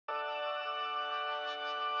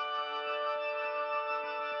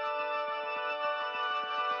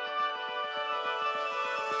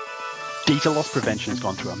Data loss prevention has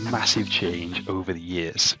gone through a massive change over the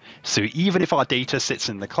years. So even if our data sits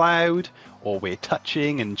in the cloud, or we're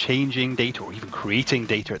touching and changing data, or even creating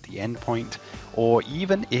data at the endpoint, or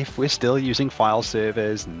even if we're still using file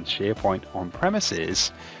servers and SharePoint on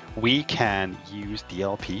premises, we can use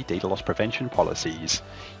DLP, data loss prevention policies,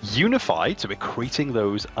 unified, so we're creating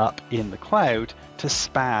those up in the cloud to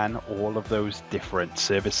span all of those different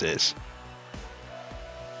services.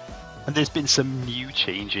 And there's been some new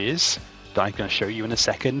changes that I'm going to show you in a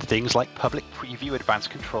second. Things like public preview, advanced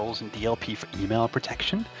controls, and DLP for email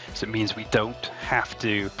protection. So it means we don't have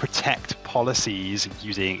to protect policies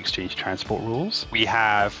using exchange transport rules. We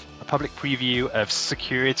have a public preview of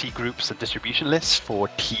security groups and distribution lists for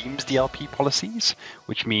Teams DLP policies,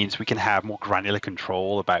 which means we can have more granular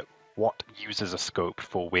control about what uses a scope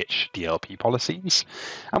for which DLP policies.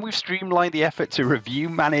 And we've streamlined the effort to review,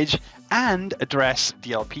 manage, and address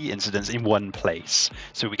DLP incidents in one place.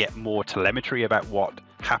 So we get more telemetry about what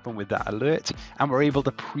happened with that alert, and we're able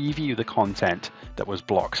to preview the content that was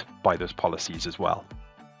blocked by those policies as well.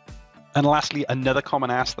 And lastly, another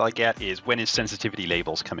common ask that I get is, when is sensitivity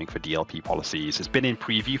labels coming for DLP policies? It's been in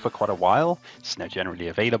preview for quite a while. It's now generally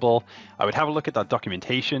available. I would have a look at that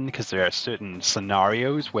documentation because there are certain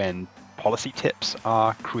scenarios when policy tips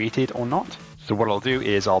are created or not. So what I'll do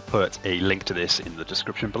is I'll put a link to this in the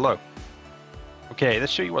description below. Okay,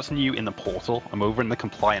 let's show you what's new in the portal. I'm over in the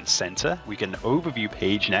Compliance Center. We get an overview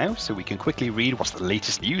page now, so we can quickly read what's the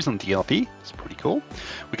latest news on DLP. It's pretty cool.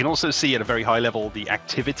 We can also see at a very high level the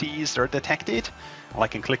activities that are detected. I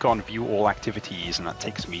can click on View All Activities, and that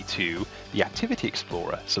takes me to the Activity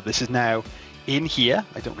Explorer. So this is now in here.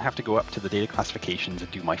 I don't have to go up to the data classifications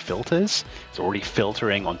and do my filters. It's already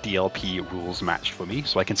filtering on DLP rules matched for me,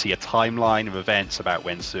 so I can see a timeline of events about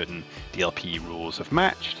when certain DLP rules have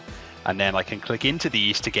matched. And then I can click into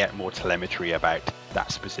these to get more telemetry about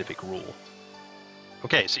that specific rule.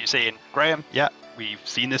 Okay, so you're saying, Graham, yeah, we've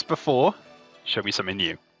seen this before. Show me something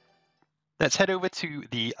new. Let's head over to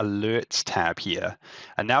the Alerts tab here.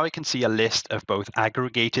 And now I can see a list of both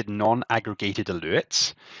aggregated and non-aggregated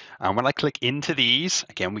alerts. And when I click into these,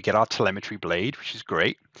 again, we get our telemetry blade, which is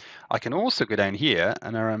great. I can also go down here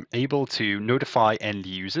and I'm able to notify end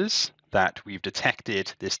users that we've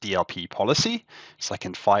detected this DLP policy. So I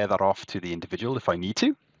can fire that off to the individual if I need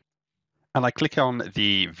to. And I click on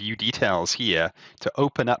the view details here to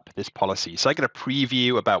open up this policy. So I get a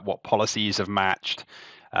preview about what policies have matched,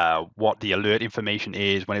 what the alert information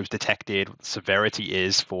is, when it was detected, what the severity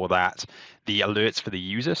is for that, the alerts for the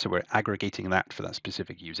user. So we're aggregating that for that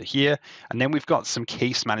specific user here. And then we've got some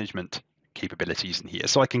case management capabilities in here.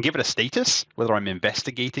 So I can give it a status, whether I'm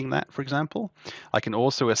investigating that, for example. I can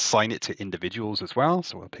also assign it to individuals as well.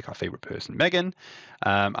 So we'll pick our favorite person, Megan.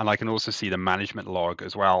 And I can also see the management log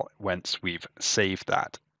as well once we've saved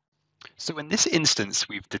that. So in this instance,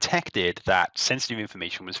 we've detected that sensitive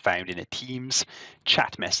information was found in a Teams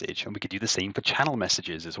chat message, and we could do the same for channel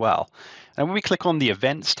messages as well. And when we click on the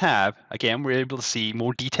Events tab, again, we're able to see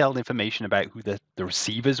more detailed information about who the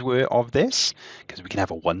receivers were of this, because we can have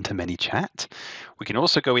a one-to-many chat. We can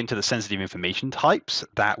also go into the sensitive information types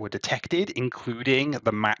that were detected, including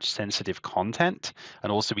the match-sensitive content,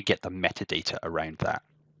 and also we get the metadata around that.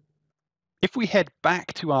 If we head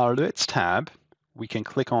back to our Alerts tab, we can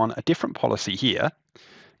click on a different policy here,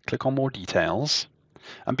 click on more details.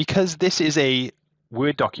 And because this is a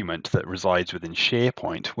Word document that resides within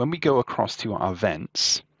SharePoint, when we go across to our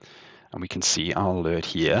events, and we can see our alert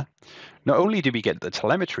here, not only do we get the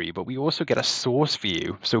telemetry, but we also get a source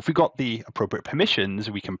view. So if we got the appropriate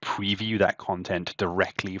permissions, we can preview that content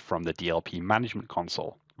directly from the DLP management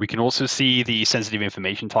console. We can also see the sensitive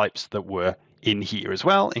information types that were in here as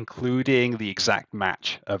well, including the exact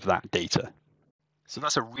match of that data. So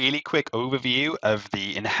that's a really quick overview of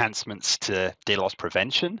the enhancements to data loss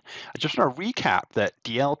prevention. I just want to recap that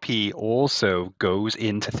DLP also goes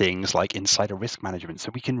into things like insider risk management. So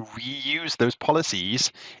we can reuse those policies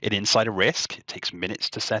in insider risk. It takes minutes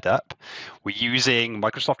to set up. We're using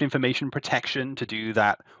Microsoft Information Protection to do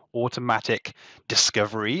that automatic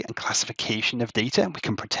discovery and classification of data. We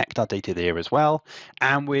can protect our data there as well.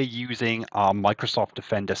 And we're using our Microsoft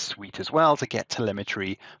Defender suite as well to get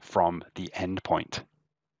telemetry from the endpoint.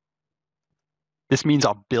 This means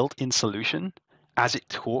our built-in solution, as it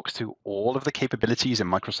talks to all of the capabilities in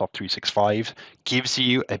Microsoft 365, gives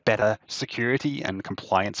you a better security and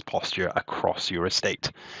compliance posture across your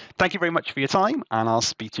estate. Thank you very much for your time, and I'll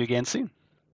speak to you again soon.